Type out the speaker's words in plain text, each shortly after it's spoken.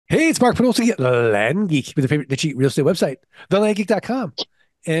Hey, it's Mark Podolsky, the Land Geek, with your favorite niche real estate website, thelandgeek.com.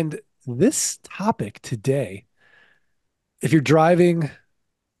 And this topic today, if you're driving,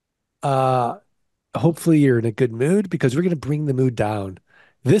 uh, hopefully you're in a good mood because we're going to bring the mood down.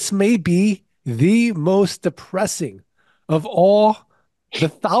 This may be the most depressing of all the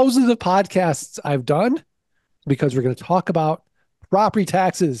thousands of podcasts I've done because we're going to talk about property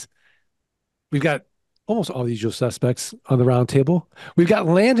taxes. We've got almost all the usual suspects on the round table. We've got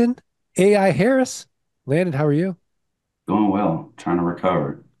Landon AI Harris. Landon, how are you? Going well, trying to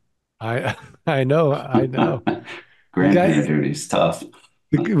recover. I I know. We got Grandparent duty is tough.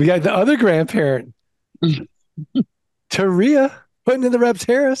 we got the other grandparent, Teria, putting in the reps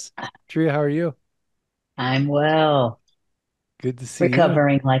Harris. Teria, how are you? I'm well, Good to see you.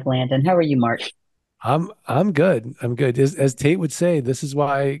 recovering like Landon. How are you, Mark? I'm good. I'm good. As Tate would say, this is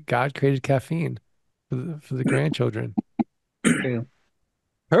why God created caffeine for the grandchildren. True.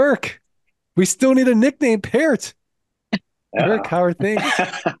 Kirk, we still need a nickname, Peart. Kirk, Yeah. how are things?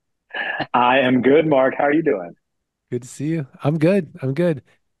 I am good, Mark. How are you doing? Good to see you. I'm good. I'm good.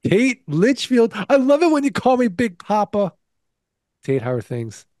 Tate Litchfield. I love it when you call me Big Papa. Tate, how are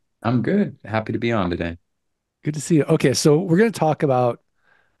things? I'm good. Happy to be on today. Good to see you. Okay, so we're going to talk about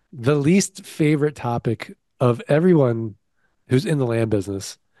the least favorite topic of everyone who's in the land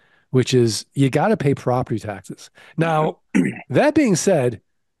business, which is you got to pay property taxes. Now, that being said,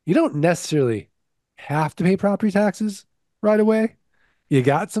 you don't necessarily have to pay property taxes right away. You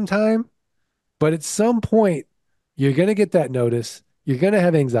got some time, but at some point, you're going to get that notice. You're going to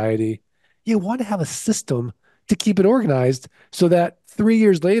have anxiety. You want to have a system to keep it organized so that 3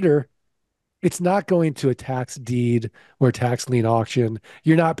 years later, it's not going to a tax deed or a tax lien auction.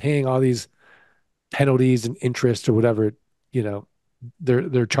 You're not paying all these penalties and interest or whatever, you know,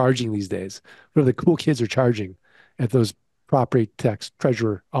 they're charging these days. Whatever the cool kids are charging at those property tax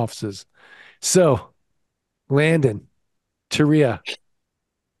treasurer offices. So, Landon, Taria,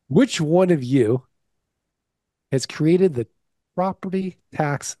 which one of you has created the property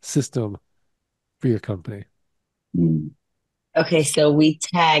tax system for your company? Mm, Okay, so we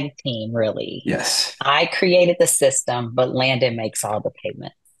tag team really. yes. I created the system, but Landon makes all the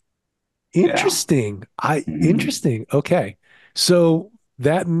payments. Yeah. Interesting. I Mhm. interesting. Okay. So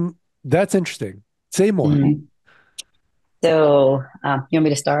that's interesting. Say more. Mhm. Mhm. You want me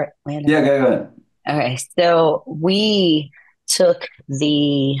to start, Landon? Yeah, go ahead. Okay, so we took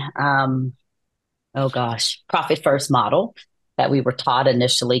the oh gosh, profit first model that we were taught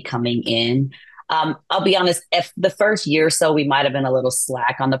initially coming in. I'll be honest, if the first year or so, we might have been a little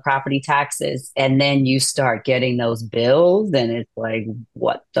slack on the property taxes. And then you start getting those bills, and it's like,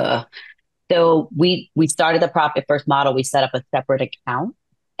 what the? So we started the profit first model. We set up a separate account.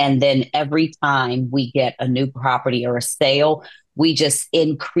 And then every time we get a new property or a sale, we just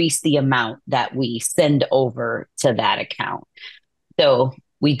increase the amount that we send over to that account. So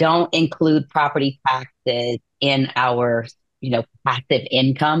we don't include property taxes in our, passive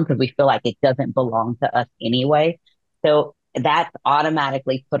income because we feel like it doesn't belong to us anyway. So that's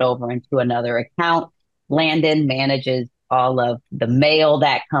automatically put over into another account. Landon manages all of the mail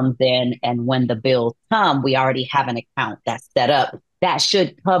that comes in. And when the bills come, we already have an account that's set up that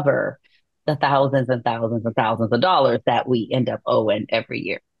should cover the thousands and thousands and thousands of dollars that we end up owing every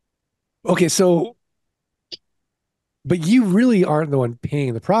year. Okay, so but you really aren't the one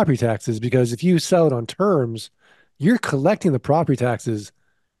paying the property taxes because if you sell it on terms, you're collecting the property taxes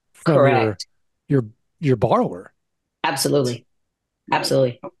from Correct. your your borrower. Absolutely. Yeah.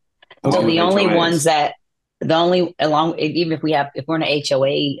 Absolutely. So Along with Okay. the only ones HOAs. that the only along even if we're in an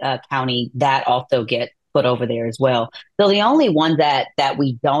HOA county, that also get put over there as well. So the only ones that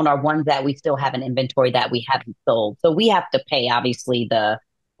we don't are ones that we still have an inventory that we haven't sold. So we have to pay obviously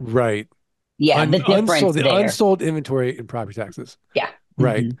Right. the difference Unsold the there. unsold inventory and property taxes. Yeah.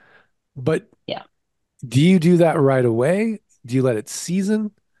 Right. hmm But Yeah. do you do that right away? Do you let it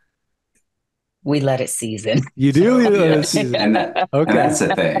season? We let it season. You do, you So let it Yes. season. And Okay. that's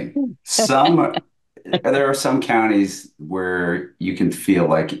the thing. There are some counties where you can feel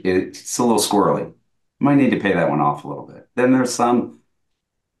like it's a little squirrely. Might need to pay that one off a little bit. Then there's some,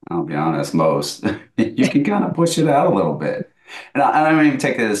 I'll be honest, most you can kind of push it out a little bit. And I'm even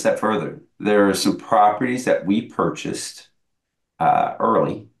take it a step further. There are some properties that we purchased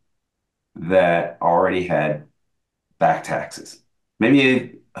early that already had back taxes,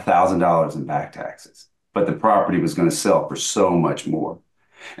 maybe $1,000 in back taxes, but the property was going to sell for so much more.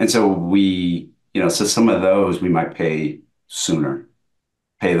 And so so some of those we might pay sooner,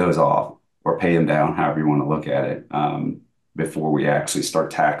 pay those off or pay them down, however you want to look at it, before we actually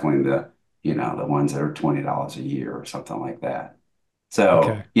start tackling the ones that are $20 a year or something like that. Okay.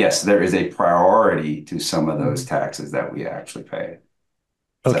 So yes, there is a priority to some of those Mhm. taxes that we actually pay.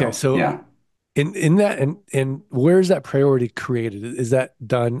 Okay. So So yeah, in that and where is that priority created? Is that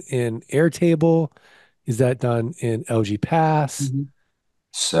done in Airtable? Is that done in LG Pass? Mhm.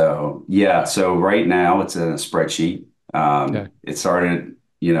 so yeah, so right now it's in a spreadsheet. Okay. It started,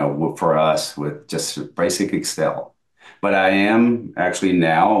 for us with just basic Excel, but I am actually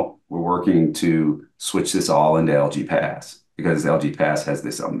now we're working to switch this all into LG Pass because LG Pass has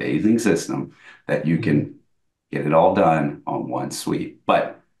this amazing system that you Mhm. can get it all done on one sweep.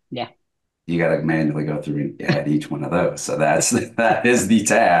 But Yeah. you got to manually go through and add each one of those. So that is the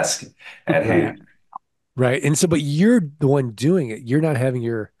task at Right. hand. Right. And so, but you're the one doing it. You're not having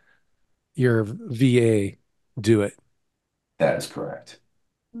your VA do it. That is correct.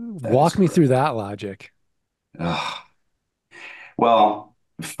 That is Walk me through correct. that logic. Ugh. Well,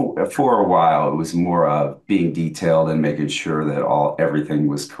 for a while, it was more of being detailed and making sure that everything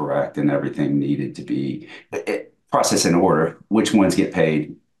was correct and everything needed to be processed in order. Which ones get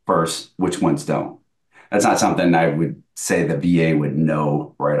paid first, which ones don't. That's not something I would say the VA would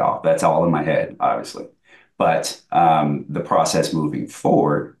know right off. That's all in my head, obviously. But the process moving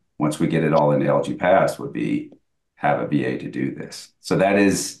forward, once we get it all in LG Pass, would be have a VA to do this. So that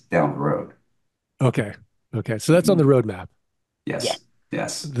is down the road. Okay. Okay. So that's on the Mhm. roadmap. Yeah. Yes,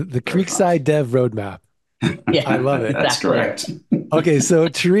 yes, The very much. Creekside Dev roadmap. Yeah. I love it. That's Exactly. correct. Okay. So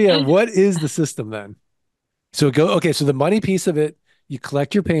Taria, what is the system then? Okay. So the money piece of it, you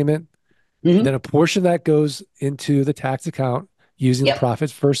collect your payment, and Mhm. then a portion of that goes into the tax account using the Yep.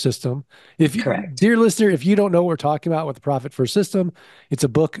 profit first system. If you, Correct. dear listener, if you don't know what we're talking about with the profit first system, it's a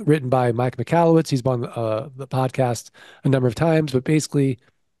book written by Mike McAllowitz. He's been on the podcast a number of times, but basically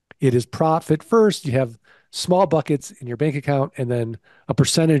it is profit first. You have small buckets in your bank account, and then a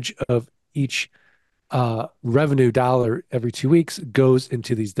percentage of each revenue dollar every 2 weeks goes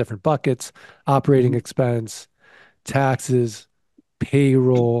into these different buckets: operating Mhm. expense, taxes,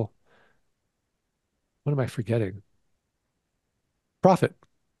 payroll. What am I forgetting? Profit.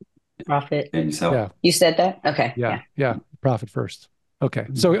 Profit. And yourself? Yeah, You said that? Okay. yeah, Yeah. yeah. Profit first. Okay.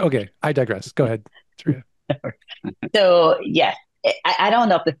 So, Mhm. okay, I digress. Go ahead, Taria. So yes, I don't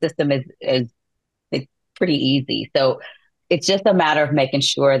know if the system is it's pretty easy. So it's just a matter of making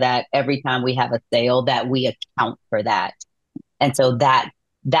sure that every time we have a sale that we account for that. And so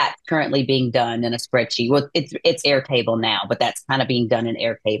that's currently being done in a spreadsheet. Well, it's Airtable now, but that's kind of being done in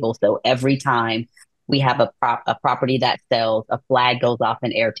Airtable. So every time we have a property that sells, a flag goes off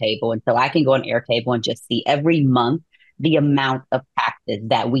in Airtable, and so I can go on Airtable and just see every month the amount of taxes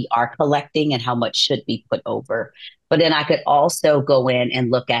that we are collecting and how much should be put over. But then I could also go in and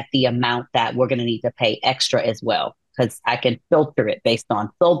look at the amount that we're going to need to pay extra as well, because I can filter it based on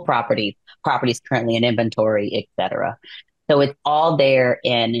sold properties, properties currently in inventory, et cetera. So it's all there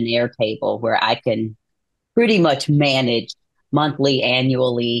in an Airtable where I can pretty much manage monthly,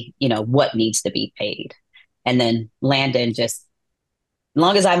 annually, what needs to be paid. And then Landon just, as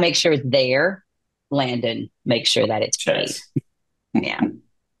long as I make sure it's there, Landon makes sure that it's paid. Checks. Yeah.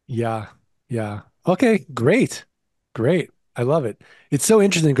 Yeah, yeah. Okay, great, great. I love it. It's so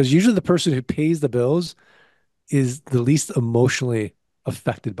interesting because usually the person who pays the bills is the least emotionally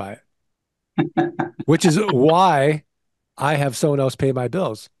affected by it, which is why I have someone else pay my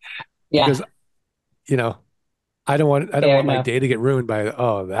bills Yeah. because you know I don't Fair want my enough. day to get ruined by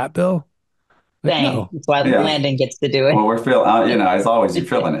that bill. Like Same. no. That's why Yeah. Landon gets to do Well, we're feeling, as always, you're it.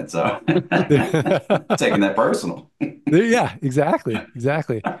 feeling it. So taking that personal. Yeah, exactly,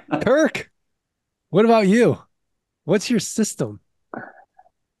 exactly. Kirk, what about you? What's your system?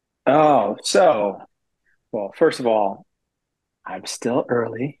 Oh, well, first of all, I'm still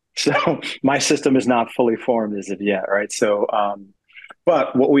early. So my system is not fully formed as of yet, right?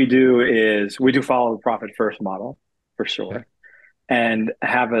 But what we do is we do follow the profit first model for Okay. sure and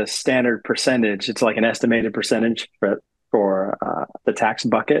have a standard percentage. It's like an estimated percentage for the tax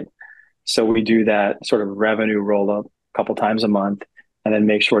bucket. So we do that sort of revenue roll up a couple times a month, and then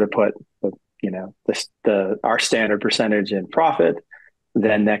make sure to put the our standard percentage in profit.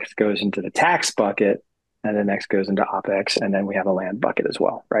 Then next goes into the tax bucket, and then next goes into OPEX, and then we have a land bucket as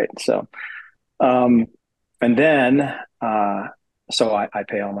well, right? Um, and then I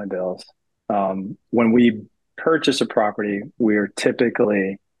pay all my bills. When we purchase a property, we're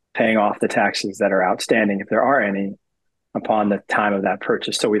typically paying off the taxes that are outstanding, if there are any, upon the time of that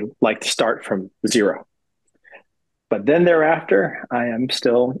purchase. So we like to start from zero. But then thereafter, I am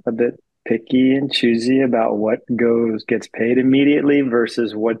still a bit picky and choosy about what gets paid immediately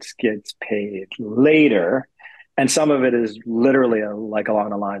versus what gets paid later. And some of it is literally like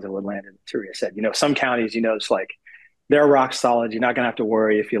along the lines of what Landon and Teria said. Some counties, it's like they're rock solid. You're not going to have to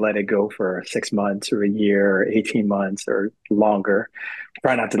worry if you let it go for 6 months or a year or 18 months or longer.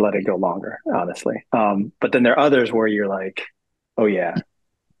 Try not to let it go longer, honestly. But then there are others where you're like, oh yeah,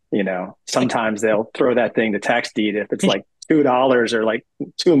 sometimes they'll throw that thing to tax deed if it's like $2 or like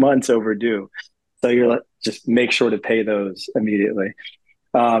 2 months overdue. So you're like, just make sure to pay those immediately.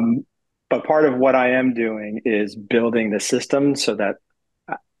 Um, but part of what I am doing is building the system so that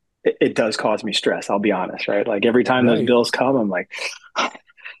it does cause me stress. I'll be honest, right? Like every time those Right. bills come, I'm like,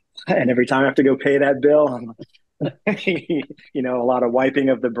 and every time I have to go pay that bill, I'm a lot of wiping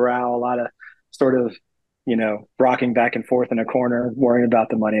of the brow, a lot of sort of, rocking back and forth in a corner, worrying about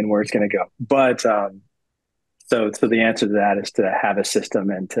the money and where it's going to go. But so the answer to that is to have a system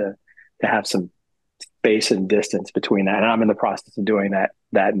and to have some space and distance between that. And I'm in the process of doing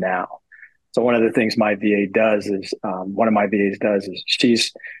that now. So one of the things my VA does is one of my VAs does is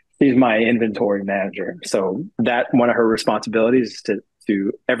she's my inventory manager. So that one of her responsibilities is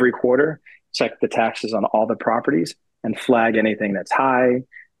to every quarter check the taxes on all the properties and flag anything that's high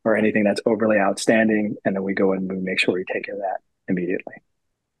or anything that's overly outstanding, and then we go and we make sure we take care of that immediately.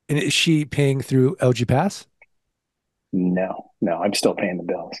 And is she paying through LG Pass? No, no, I'm still paying the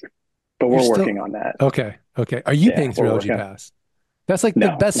bills, but You're we're still working on that. okay. Okay. Are you Yeah, paying through we're LG working. Pass? That's like the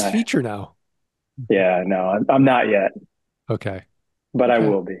No, best not, feature now. yeah, no, I'm not yet, Okay. but I Okay.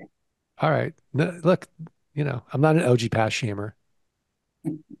 will be. All right. No, look, I'm not an LG Pass shamer.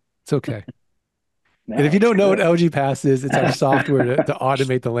 It's okay. And if No, you it's don't know what good. LG Pass is, it's our software to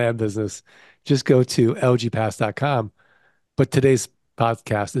automate the land business. Just go to lgpass.com. But today's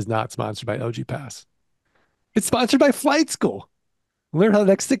podcast is not sponsored by LG Pass. It's sponsored by Flight School. Learn how the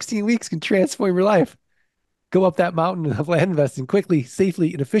next 16 weeks can transform your life. Go up that mountain of land investing quickly,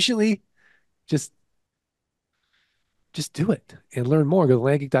 safely, and efficiently. Just just do it and learn more. Go to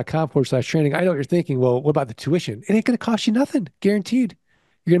landgeek.com/training. I know what you're thinking. Well, what about the tuition? It ain't going to cost you nothing. Guaranteed.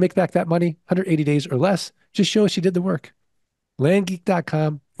 You're going to make back that money 180 days or less. Just show us you did the work.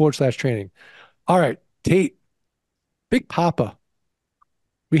 Landgeek.com/training. All right, Tate, Big Papa.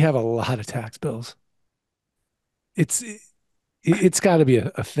 We have a lot of tax bills. It's it's got to be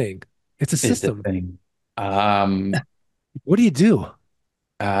a thing. It's a Is the system. thing. Um, What do you do?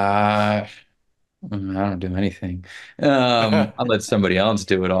 I don't do anything. I'll let somebody else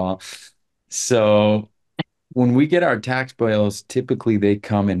do it all. So when we get our tax bills, typically they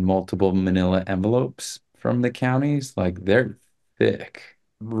come in multiple manila envelopes from the counties. Like they're thick,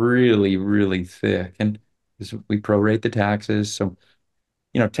 really, really thick. And we prorate the taxes. So,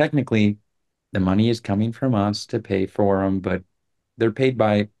 technically the money is coming from us to pay for them, but they're paid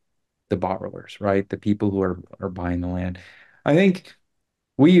by the borrowers, right? The people who are buying the land. I think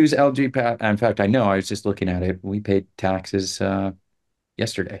we use LG Pass. In fact, I know I was just looking at it. We paid taxes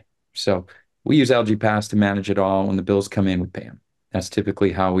yesterday. So we use LG Pass to manage it all. When the bills come in, we pay them. That's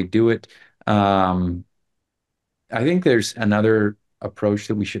typically how we do it. Um, I think there's another approach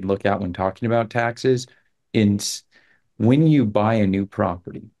that we should look at when talking about taxes. In when you buy a new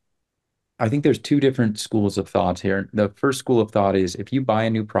property, I think there's two different schools of thoughts here. The first school of thought is if you buy a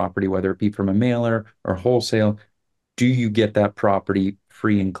new property, whether it be from a mailer or wholesale, do you get that property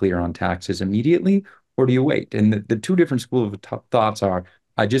free and clear on taxes immediately, or do you wait? And the two different schools of thoughts are,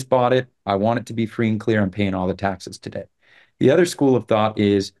 I just bought it. I want it to be free and clear. I'm paying all the taxes today. The other school of thought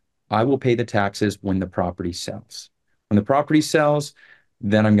is, I will pay the taxes when the property sells. When the property sells,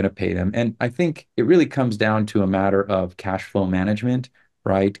 then I'm going to pay them. And I think it really comes down to a matter of cash flow management,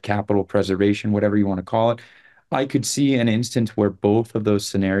 right? Capital preservation, whatever you want to call it. I could see an instance where both of those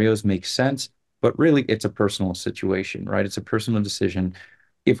scenarios make sense, but really it's a personal situation, right? It's a personal decision.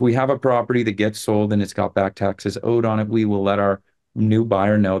 If we have a property that gets sold and it's got back taxes owed on it, we will let our new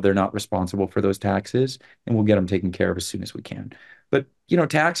buyer know they're not responsible for those taxes, and we'll get them taken care of as soon as we can. But,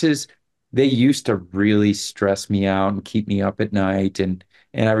 taxes, they used to really stress me out and keep me up at night and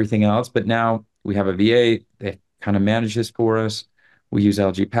everything else. But now we have a VA that kind of manages for us. We use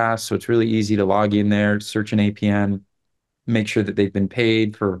LG Pass, so it's really easy to log in there, search an APN, make sure that they've been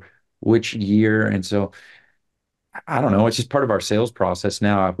paid for which year. And so I don't know, it's just part of our sales process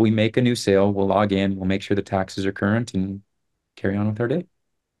now. If we make a new sale, we'll log in, we'll make sure the taxes are current and carry on with our day.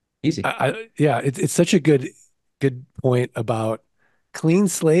 Easy. Yeah, it's such a good point about clean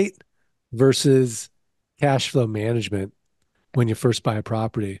slate versus cash flow management when you first buy a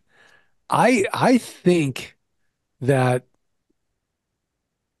property. I think that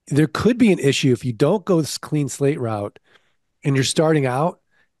there could be an issue if you don't go this clean slate route and you're starting out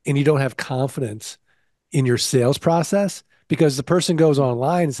and you don't have confidence in your sales process because the person goes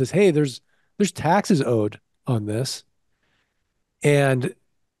online and says, "Hey, there's taxes owed on this," and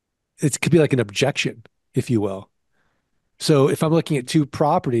it could be like an objection, if you will. So if I'm looking at two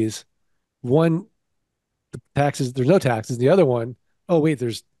properties, one, the taxes, there's no taxes. The other one, oh wait,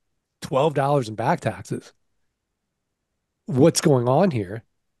 there's $12 in back taxes. What's going on here?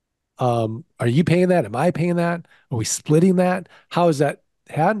 Are you paying that? Am I paying that? Are we splitting that? How is that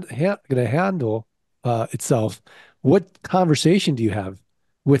going to handle itself? What conversation do you have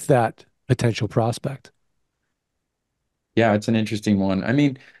with that potential prospect? Yeah, it's an interesting one. I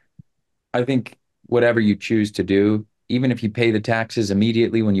mean, I think whatever you choose to do, even if you pay the taxes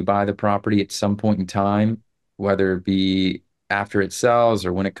immediately when you buy the property at some point in time, whether it be after it sells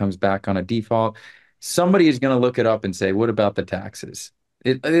or when it comes back on a default, somebody is going to look it up and say, what about the taxes?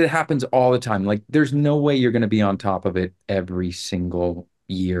 It happens all the time. Like, there's no way you're going to be on top of it every single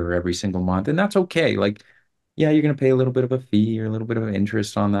year or every single month. And that's okay. Like, yeah, you're going to pay a little bit of a fee or a little bit of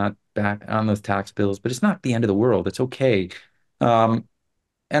interest on that back on those tax bills, but it's not the end of the world. It's okay. Um,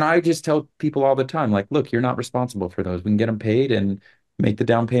 and I just tell people all the time, like, look, you're not responsible for those. We can get them paid and make the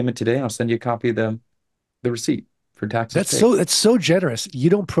down payment today. I'll send you a copy of the receipt for taxes paid. That's so generous. You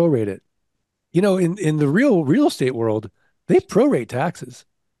don't prorate it. In the real estate world, they prorate taxes.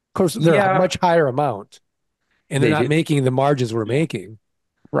 Of course, they're a Yeah, much higher amount, and they're they not do. making the margins we're Yeah. making.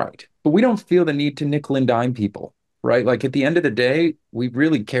 Right. But we don't feel the need to nickel and dime people, right? Like at the end of the day, we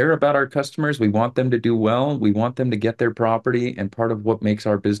really care about our customers. We want them to do well. We want them to get their property. And part of what makes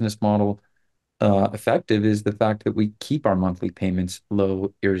our business model effective is the fact that we keep our monthly payments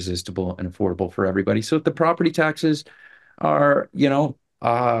low, irresistible, and affordable for everybody. So if the property taxes are,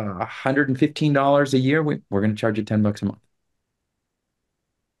 $115 a year, we're going to charge you $10 a month.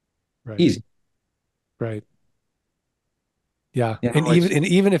 Right. Easy. Right. Yeah. You And know, it's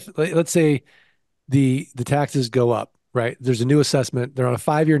even if let's say the taxes go up, right? There's a new assessment. They're on a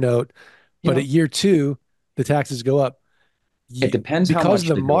 5-year note, you but at know, year two, the taxes go up. it depends how Because of much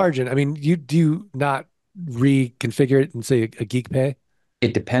the they go up. margin, I mean, you do not reconfigure it and say a geek pay,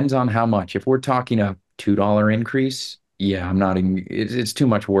 It depends on how much. If we're talking a $2 increase, yeah, I'm not even, it's too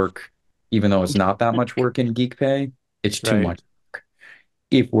much work. Even though it's not that much work in Geek Pay, it's too right? much.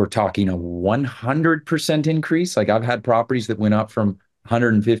 If we're talking a 100% increase, like I've had properties that went up from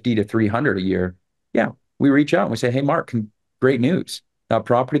 150 to 300 a year. Yeah, we reach out and we say, hey, Mark, great news. That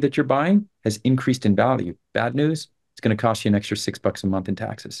property that you're buying has increased in value. Bad news, it's going to cost you an extra $6 a month in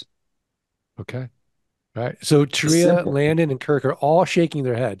taxes. Okay. Right. So It's Taria, simple. Landon, and Kirk are all shaking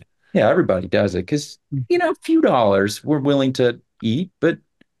their head. Yeah, everybody does it because, a few dollars we're willing to eat, but,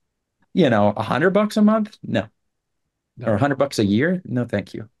 $100 a month? No. Or No. $100 a year? No,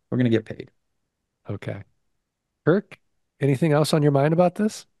 thank you. We're going to get paid. Okay. Kirk, anything else on your mind about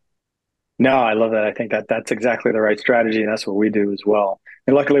this? No, I love that. I think that that's exactly the right strategy, and that's what we do as well.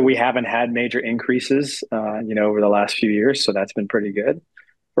 And luckily, we haven't had major increases, over the last few years, so that's been pretty good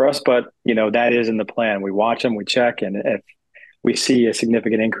for us. But that is in the plan. We watch them, we check, and if we see a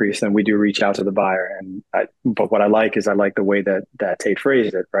significant increase, then we do reach out to the buyer. But what I like is I like the way that Tate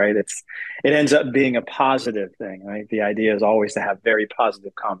phrased it. Right? It ends up being a positive thing. Right? The idea is always to have very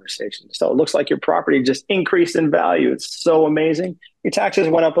positive conversations. So it looks like your property just increased in value. It's so amazing. Your taxes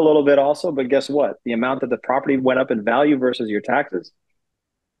went up a little bit also, but guess what? The amount that the property went up in value versus your taxes,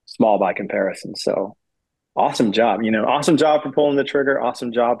 small by comparison. So awesome job. Awesome job for pulling the trigger.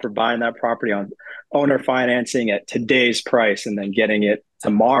 Awesome job for buying that property on owner financing at today's price and then getting it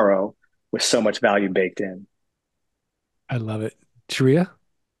tomorrow with so much value baked in. I love it. Taria,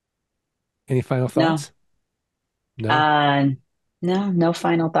 any final No, thoughts? No? uh, no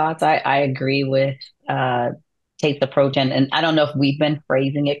final thoughts. I agree with take the approach, and I don't know if we've been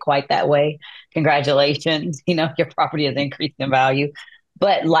phrasing it quite that way. Congratulations, your property has increased in value.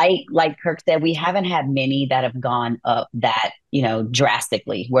 But like Kirk said, we haven't had many that have gone up that,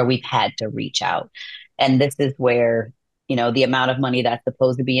 drastically where we've had to reach out. And this is where, the amount of money that's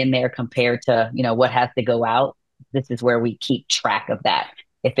supposed to be in there compared to, what has to go out. This is where we keep track of that.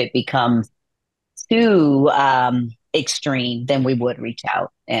 If it becomes too extreme, then we would reach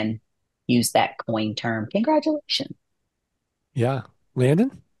out and use that coin term. Congratulations. Yeah.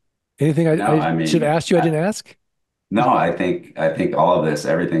 Landon, anything No, I I should have mean, asked you I didn't ask? no, I think all of this,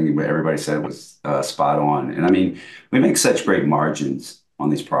 everything everybody said was spot on. And I mean, we make such great margins on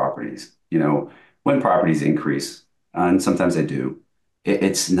these properties. When properties increase, and sometimes they do,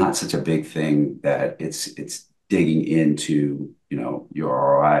 it's not such a big thing that it's digging into your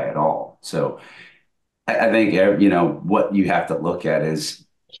ROI at all. So I think what you have to look at is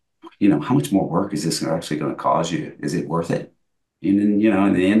how much more work is this actually going to cause you? Is it worth it? And then,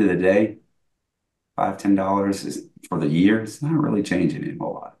 in the end of the day, $5, $10 is for the year. It's not really changing it a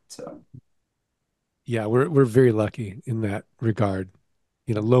whole lot. So Yeah, we're very lucky in that regard.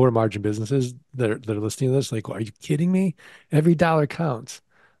 lower margin businesses that are listening to this, like, are you kidding me? Every dollar counts.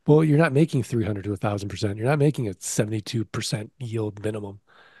 Well, you're not making 300 to 1,000%. You're not making a 72% yield minimum.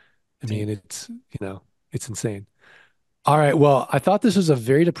 I mean, it's insane. All right. Well, I thought this was a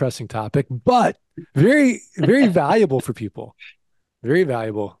very depressing topic, but very, very valuable for people. Very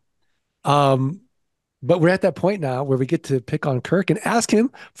valuable. Um, but we're at that point now where we get to pick on Kirk and ask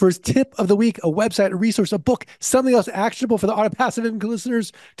him for his tip of the week, a website, a resource, a book, something else actionable for the Art of Passive Income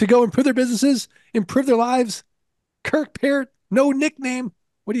listeners to go improve their businesses, improve their lives. Kirk Peart, no nickname.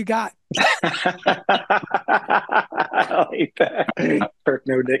 What do you got? I like that. Kirk,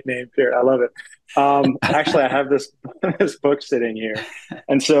 no nickname here. I love it. Actually, I have this this book sitting here,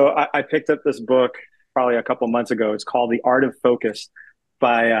 and so I picked up this book probably a couple months ago. It's called The Art of Focus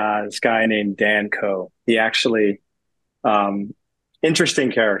by this guy named Dan Coe. He actually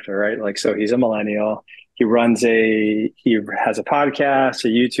interesting character, right? Like, so he's a millennial. He has a podcast, a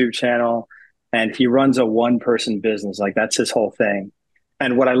YouTube channel, and he runs a one person business. Like, that's his whole thing.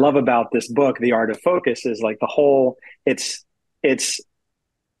 And what I love about this book, The Art of Focus, is like it's it's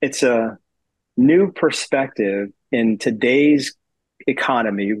it's a new perspective in today's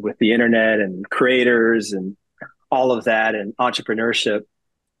economy with the internet and creators and all of that and entrepreneurship,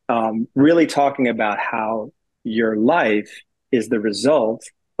 really talking about how your life is the result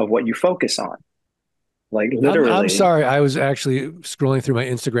of what you focus on. Like, I'm literally. sorry. I was actually scrolling through my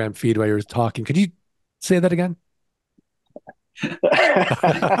Instagram feed while you were talking. Could you say that again? But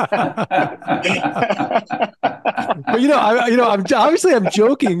I'm obviously I'm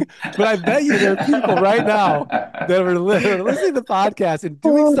joking, but I bet you there are people right now that are listening to the podcast and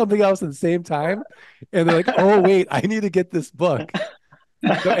doing something else at the same time, and they're like, "Oh wait, I need to get this book."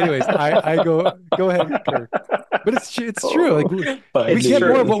 So, anyways, I go ahead, Kirk. But it's true. Like we get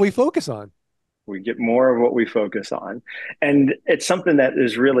more of what we focus on. We get more of what we focus on, and it's something that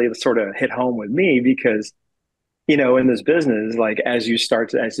is really sort of hit home with me because in this business, like as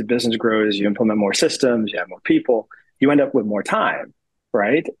the business grows, you implement more systems, you have more people, you end up with more time,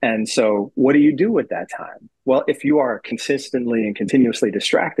 right? And so what do you do with that time? Well, if you are consistently and continuously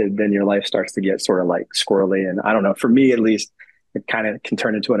distracted, then your life starts to get sort of like squirrely. And I don't know, for me at least, it kind of can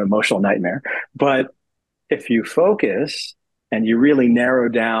turn into an emotional nightmare. But if you focus and you really narrow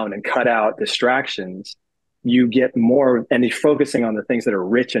down and cut out distractions, you get more, and if focusing on the things that are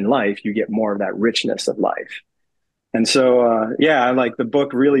rich in life, you get more of that richness of life. And so, like the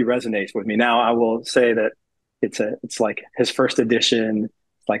book really resonates with me. Now, I will say that it's like his first edition,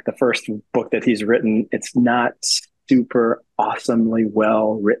 like the first book that he's written. It's not super awesomely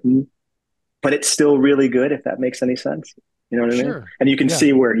well written, but it's still really good. If that makes any sense, you know what I mean? Sure. And you can Yeah.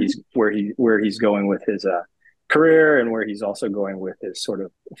 see where he's going with his career and where he's also going with his sort of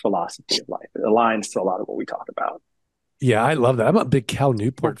philosophy of life. It aligns to a lot of what we talk about. Yeah, I love that. I'm a big Cal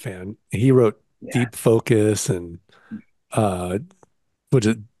Newport fan. He wrote Deep Focus and what's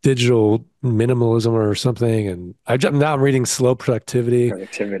it, digital minimalism or something. And now I'm reading Slow Productivity.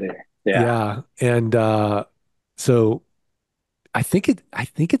 Productivity. Yeah. And so I think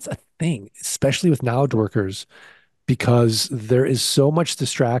it's a thing, especially with knowledge workers, because there is so much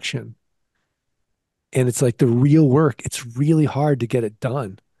distraction. And it's like the real work, it's really hard to get it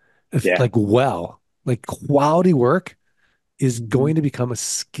done. Like quality work is going to become a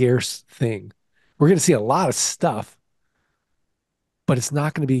scarce thing. We're going to see a lot of stuff, but it's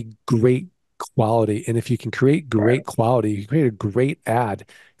not going to be great quality. And if you can create great quality, you can create a great ad.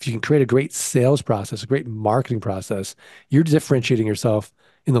 If you can create a great sales process, a great marketing process, you're differentiating yourself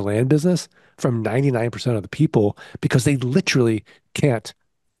in the land business from 99% of the people because they literally can't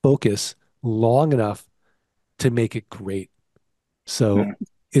focus long enough to make it great. So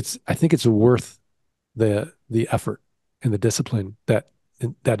I think it's worth the effort and the discipline that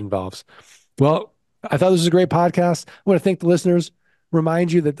involves. Well, I thought this was a great podcast. I want to thank the listeners.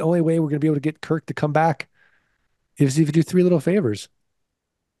 Remind you that the only way we're going to be able to get Kirk to come back is if you do three little favors.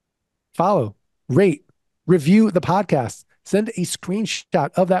 Follow, rate, review the podcast. Send a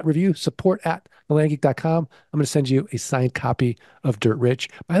screenshot of that review, support@thelandgeek.com. I'm going to send you a signed copy of Dirt Rich.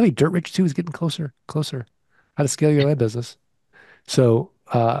 By the way, Dirt Rich 2 is getting closer. How to scale your land business. So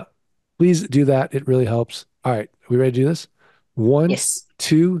please do that. It really helps. All right. Are we ready to do this? 1, Yes.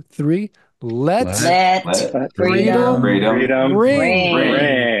 2, 3. Let freedom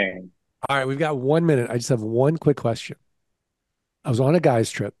ring. All right. We've got 1 minute. I just have one quick question. I was on a guy's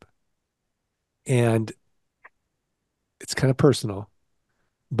trip and it's kind of personal,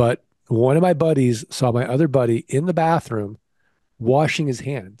 but one of my buddies saw my other buddy in the bathroom washing his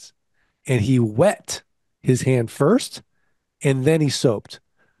hands and he wet his hand first and then he soaped.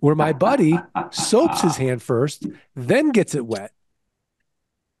 Where my buddy soaps his hand first, then gets it wet.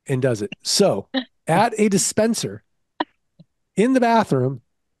 and does it. So at a dispenser in the bathroom,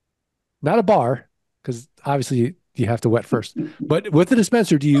 not a bar, because obviously you have to wet first, but with the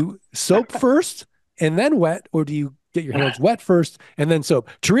dispenser, do you soap first and then wet, or do you get your hands wet first and then soap?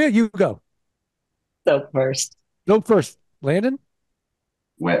 Teria, you go. Soap first. Soap first. Landon?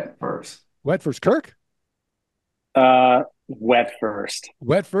 Wet first. Wet first. Kirk? Wet first.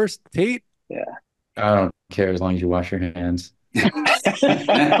 Wet first. Tate? Yeah. I don't care as long as you wash your hands. All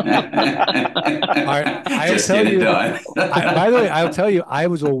right. I'll Just tell get it you. done. By the way, I'll tell you, I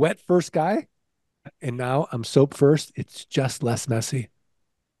was a wet first guy, and now I'm soap first. It's just less messy.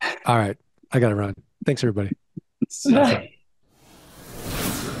 All right. I got to run. Thanks, everybody.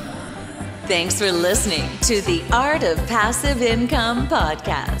 Thanks for listening to the Art of Passive Income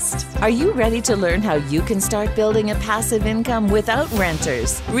podcast. Are you ready to learn how you can start building a passive income without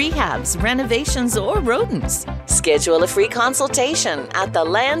renters, rehabs, renovations, or rodents? Schedule a free consultation at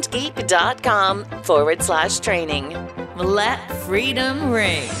thelandgeek.com/training. Let freedom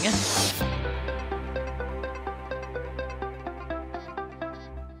ring.